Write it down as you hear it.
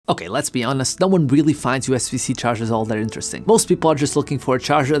Okay, let's be honest, no one really finds USB-C chargers all that interesting. Most people are just looking for a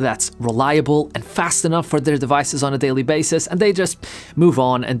charger that's reliable and fast enough for their devices on a daily basis, and they just move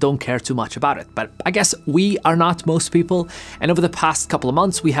on and don't care too much about it. But I guess we are not most people, and over the past couple of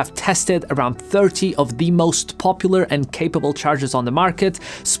months, we have tested around 30 of the most popular and capable chargers on the market,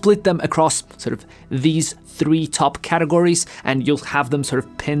 split them across sort of these 3 top categories, and you'll have them sort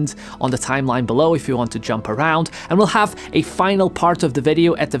of pinned on the timeline below if you want to jump around. And we'll have a final part of the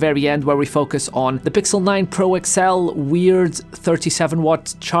video at the very end where we focus on the Pixel 9 Pro XL weird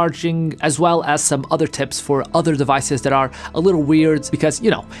 37-watt charging, as well as some other tips for other devices that are a little weird, because,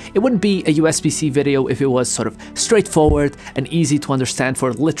 you know, it wouldn't be a USB-C video if it was sort of straightforward and easy to understand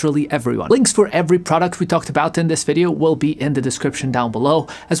for literally everyone. Links for every product we talked about in this video will be in the description down below,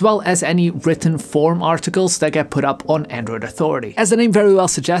 as well as any written form articles that get put up on Android Authority. As the name very well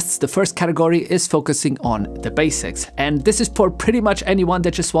suggests, the first category is focusing on the basics, and this is for pretty much anyone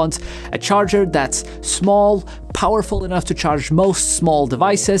that just wants a charger that's small, powerful enough to charge most small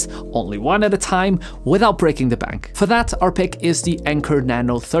devices, only one at a time, without breaking the bank. For that, our pick is the Anker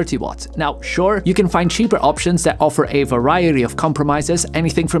Nano 30W. Now, sure, you can find cheaper options that offer a variety of compromises,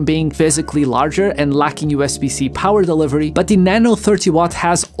 anything from being physically larger and lacking USB-C power delivery, but the Nano 30W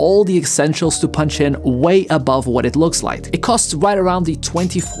has all the essentials to punch in way above what it looks like. It costs right around the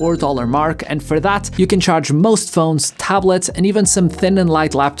 $24 mark, and for that, you can charge most phones, tablets, and even some thin and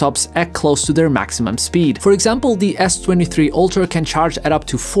light laptops at close to their maximum speed. For example, the S23 Ultra can charge at up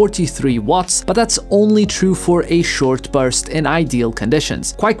to 43 watts, but that's only true for a short burst in ideal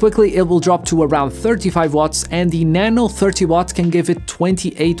conditions. Quite quickly, it will drop to around 35 watts, and the Nano 30W can give it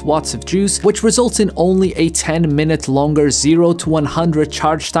 28 watts of juice, which results in only a 10-minute longer 0 to 100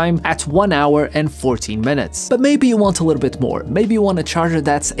 charge time at 1 hour and 14 minutes. But maybe you want a little bit more. Maybe you want a charger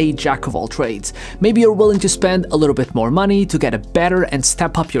that's a jack of all trades. Maybe you're willing to spend a little bit more money to get a better and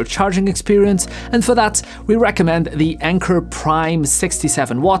step up your charging experience, and for that, we recommend the Anker Prime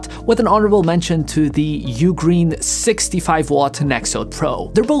 67W with an honorable mention to the Ugreen 65W Nexode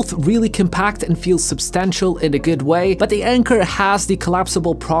Pro. They're both really compact and feel substantial in a good way, but the Anker has the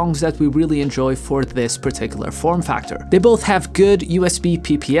collapsible prongs that we really enjoy for this particular form factor. They both have good USB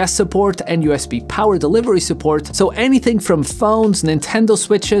PPS support and USB power delivery support, so anything from phones, Nintendo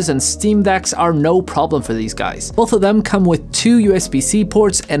Switches, and Steam Decks are no problem for these guys. Both of them come with 2 USB-C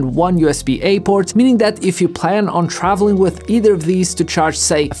ports and 1 USB-A port, meaning that if you plan on traveling with either of these to charge,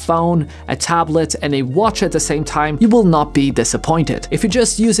 say, a phone, a tablet, and a watch at the same time, you will not be disappointed. If you're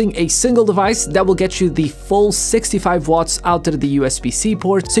just using a single device, that will get you the full 65 watts out of the USB-C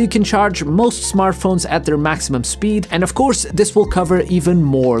port, so you can charge most smartphones at their maximum speed, and of course, this will cover even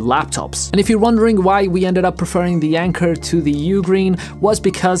more laptops. And if you're wondering why we ended up preferring the Anker to the Ugreen, was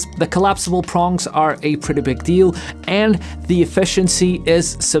because the collapsible prongs are a pretty big deal, and the efficiency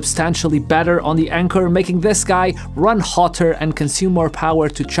is substantially better on the Anker, making this guy run hotter and consume more power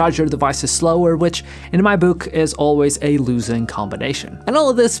to charge your devices slower, which in my book is always a losing combination. And all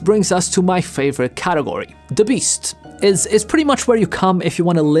of this brings us to my favorite category, the Beast. Is pretty much where you come if you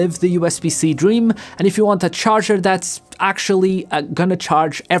want to live the USB-C dream, and if you want a charger that's actually gonna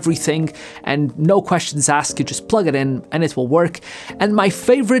charge everything and no questions asked, you just plug it in and it will work. And my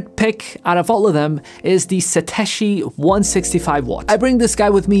favorite pick out of all of them is the Satechi 165W. I bring this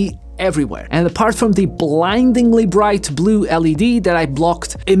guy with me everywhere, and apart from the blindingly bright blue LED that I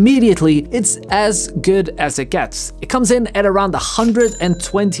blocked immediately, it's as good as it gets. It comes in at around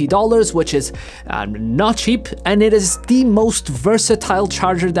 $120, which is not cheap, and it is the most versatile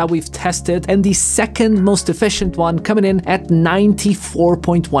charger that we've tested, and the second most efficient one, coming in at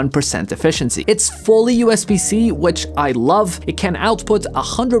 94.1% efficiency. It's fully USB-C, which I love. It can output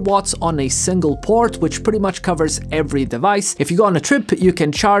 100 watts on a single port, which pretty much covers every device. If you go on a trip, you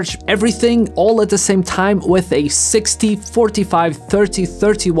can charge everything all at the same time with a 60, 45, 30,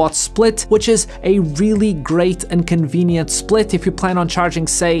 30 watt split, which is a really great and convenient split if you plan on charging,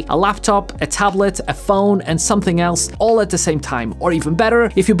 say, a laptop, a tablet, a phone, and something else all at the same time. Or even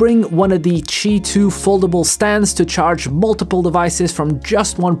better, if you bring one of the Qi 2 foldable stands to charge multiple devices from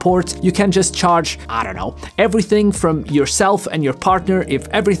just one port, you can just charge, I don't know, everything from yourself and your partner if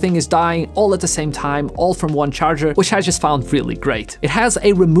everything is dying all at the same time, all from one charger, which I just found really great. It has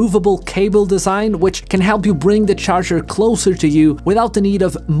a removable cable design, which can help you bring the charger closer to you without the need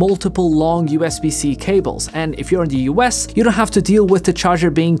of multiple long USB-C cables. And if you're in the US, you don't have to deal with the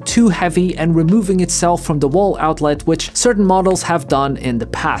charger being too heavy and removing itself from the wall outlet, which certain models have done in the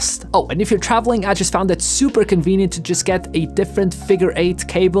past. Oh, and if you're traveling, I just found it super convenient to just get a different figure 8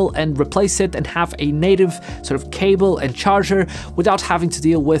 cable and replace it and have a native sort of cable and charger without having to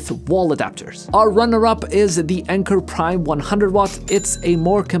deal with wall adapters. Our runner-up is the Anker Prime 100W. It's a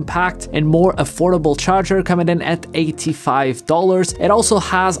more compact and more affordable charger coming in at $85. It also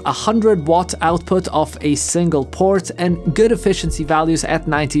has a 100-watt output of a single port and good efficiency values at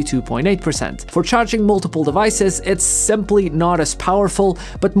 92.8%. For charging multiple devices, it's simply not as powerful,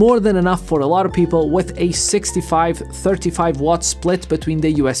 but more than enough for a lot of people with a 65-35 watt split between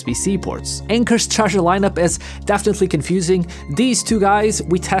the USB-C ports. Anker's charger lineup is definitely confusing. These two guys,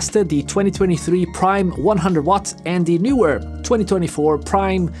 we tested the 2023 Prime 100 watt and the newer 2024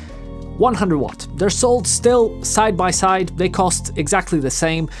 Prime 100 watt. They're sold still side by side. They cost exactly the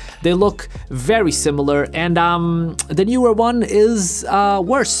same. They look very similar, and the newer one is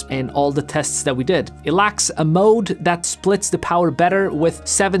worse in all the tests that we did. It lacks a mode that splits the power better with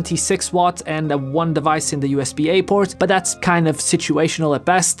 76 watt and one device in the USB-A port, but that's kind of situational at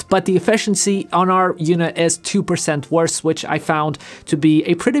best. But the efficiency on our unit is 2% worse, which I found to be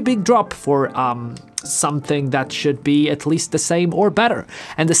a pretty big drop for something that should be at least the same or better.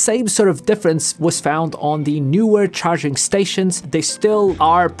 And the same sort of difference was found on the newer charging stations. They still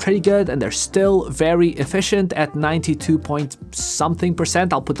are pretty good and they're still very efficient at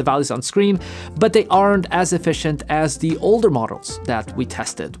 92-point-something%. I'll put the values on screen, but they aren't as efficient as the older models that we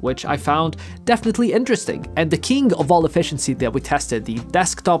tested, which I found definitely interesting. And the king of all efficiency that we tested, the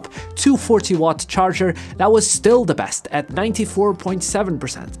desktop 240-watt charger, that was still the best at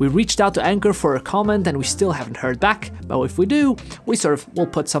 94.7%. We reached out to Anker for a comment and we still haven't heard back, but if we do, we'll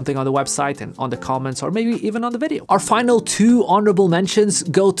put something on the website and on the comments, or maybe even on the video. Our final two honorable mentions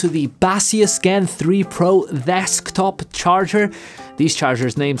go to the Basius Gen 3 Pro desktop charger. These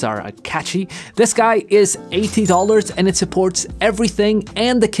chargers' names are catchy. This guy is $80 and it supports everything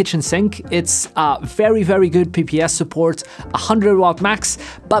and the kitchen sink. It's very, very good PPS support, 100 watt max,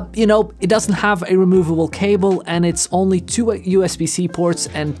 but you know, it doesn't have a removable cable and it's only 2 USB-C ports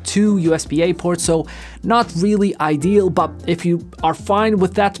and 2 USB-A ports, so not really ideal, but if you are fine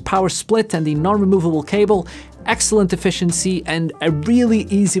with that power split and the non-removable cable, excellent efficiency and a really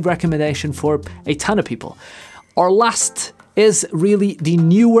easy recommendation for a ton of people. Our last is really the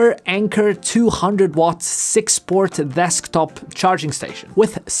newer Anker 200 watt 6-port desktop charging station.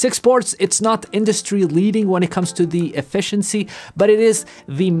 With 6 ports, it's not industry leading when it comes to the efficiency, but it is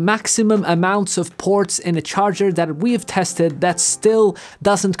the maximum amounts of ports in a charger that we've tested that still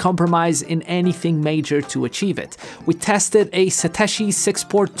doesn't compromise in anything major to achieve it. We tested a Satechi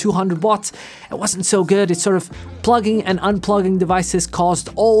 6-port 200 watt. It wasn't so good. It's sort of plugging and unplugging devices caused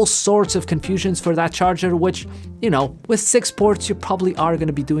all sorts of confusions for that charger, which, you know, with 6 ports, you probably are going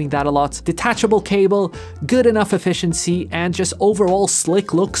to be doing that a lot. Detachable cable, good enough efficiency, and just overall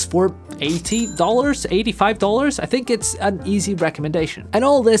slick looks for $80, $85. I think it's an easy recommendation. And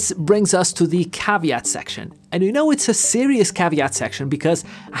all this brings us to the caveat section. And you know, it's a serious caveat section because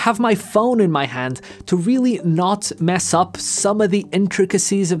I have my phone in my hand to really not mess up some of the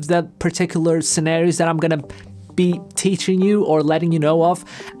intricacies of the particular scenarios that I'm gonna be teaching you or letting you know of.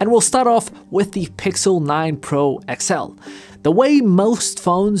 And we'll start off with the Pixel 9 Pro XL. The way most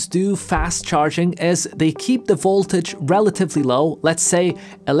phones do fast charging is they keep the voltage relatively low, let's say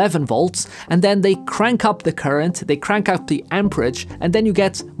 11 volts, and then they crank up the current, they crank up the amperage, and then you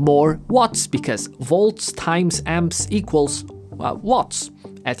get more watts because volts times amps equals watts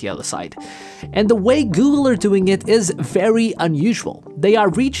at the other side. And the way Google are doing it is very unusual. They are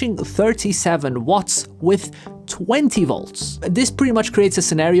reaching 37 watts with 20 volts. This pretty much creates a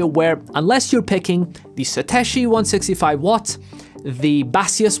scenario where, unless you're picking the Satechi 165 watt, the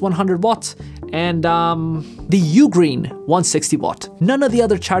Basius 100 watt, and the Ugreen 160 watt, none of the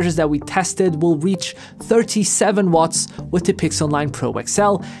other chargers that we tested will reach 37 watts with the Pixel 9 Pro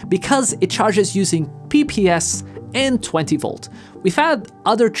XL because it charges using PPS and 20 volt. We've had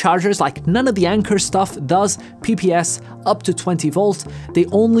other chargers, like none of the Anker stuff does PPS up to 20 volt. They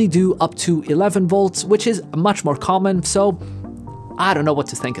only do up to 11 volts, which is much more common. So I don't know what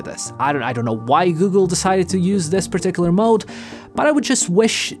to think of this. I don't know why Google decided to use this particular mode, but I would just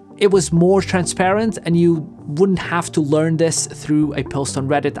wish it was more transparent and you wouldn't have to learn this through a post on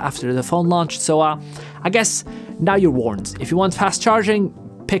Reddit after the phone launched. So I guess now you're warned. If you want fast charging,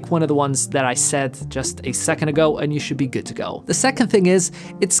 pick one of the ones that I said just a second ago and you should be good to go. The second thing is,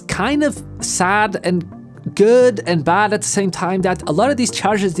 it's kind of sad and good and bad at the same time that a lot of these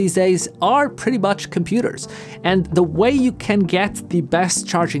chargers these days are pretty much computers. And the way you can get the best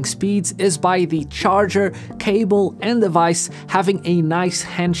charging speeds is by the charger, cable, and device having a nice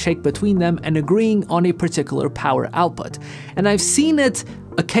handshake between them and agreeing on a particular power output. And I've seen it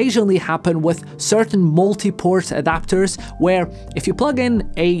occasionally happen with certain multi-port adapters, where if you plug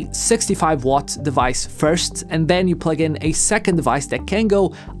in a 65-watt device first and then you plug in a second device that can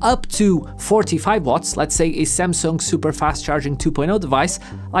go up to 45 watts, let's say a Samsung super fast charging 2.0 device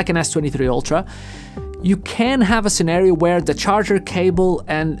like an S23 Ultra, you can have a scenario where the charger cable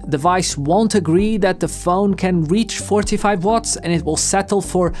and device won't agree that the phone can reach 45 watts and it will settle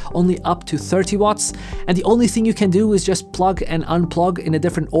for only up to 30 watts. And the only thing you can do is just plug and unplug in a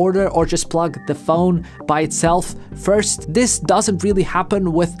different order, or just plug the phone by itself first. This doesn't really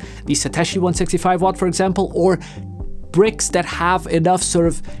happen with the Satechi 165 watt, for example, or bricks that have enough sort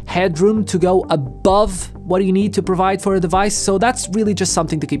of headroom to go above what you need to provide for a device. So that's really just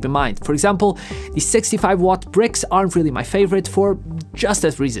something to keep in mind. For example, the 65-watt bricks aren't really my favorite for just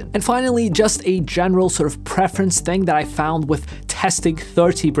that reason. And finally, just a general sort of preference thing that I found with testing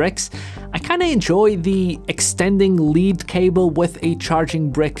 30 bricks. I kind of enjoy the extending lead cable with a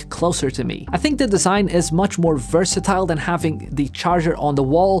charging brick closer to me. I think the design is much more versatile than having the charger on the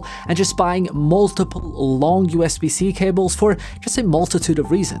wall and just buying multiple long USB-C cables for just a multitude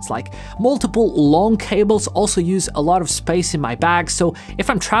of reasons. Like, multiple long cables also use a lot of space in my bag, so if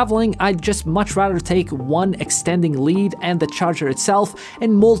I'm traveling, I'd just much rather take one extending lead and the charger itself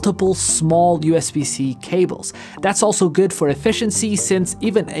and multiple small USB-C cables. That's also good for efficiency, since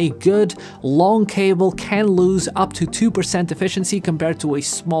even a good long cable can lose up to 2% efficiency compared to a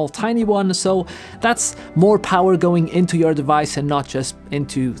small tiny one, so that's more power going into your device and not just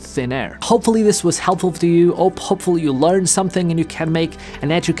into thin air. Hopefully this was helpful to you. Hopefully you learned something and you can make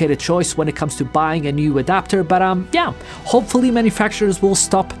an educated choice when it comes to buying a new adapter. But yeah, hopefully manufacturers will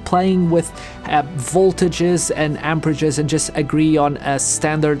stop playing with voltages and amperages and just agree on a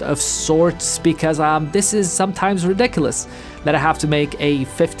standard of sorts, because this is sometimes ridiculous that I have to make a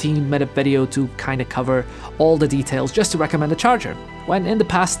 15-minute video to kind of cover all the details just to recommend a charger, when in the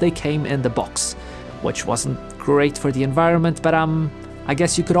past they came in the box, which wasn't great for the environment, but I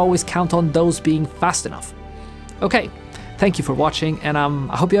guess you could always count on those being fast enough. Okay, thank you for watching, and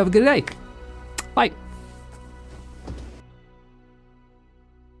I hope you have a good day.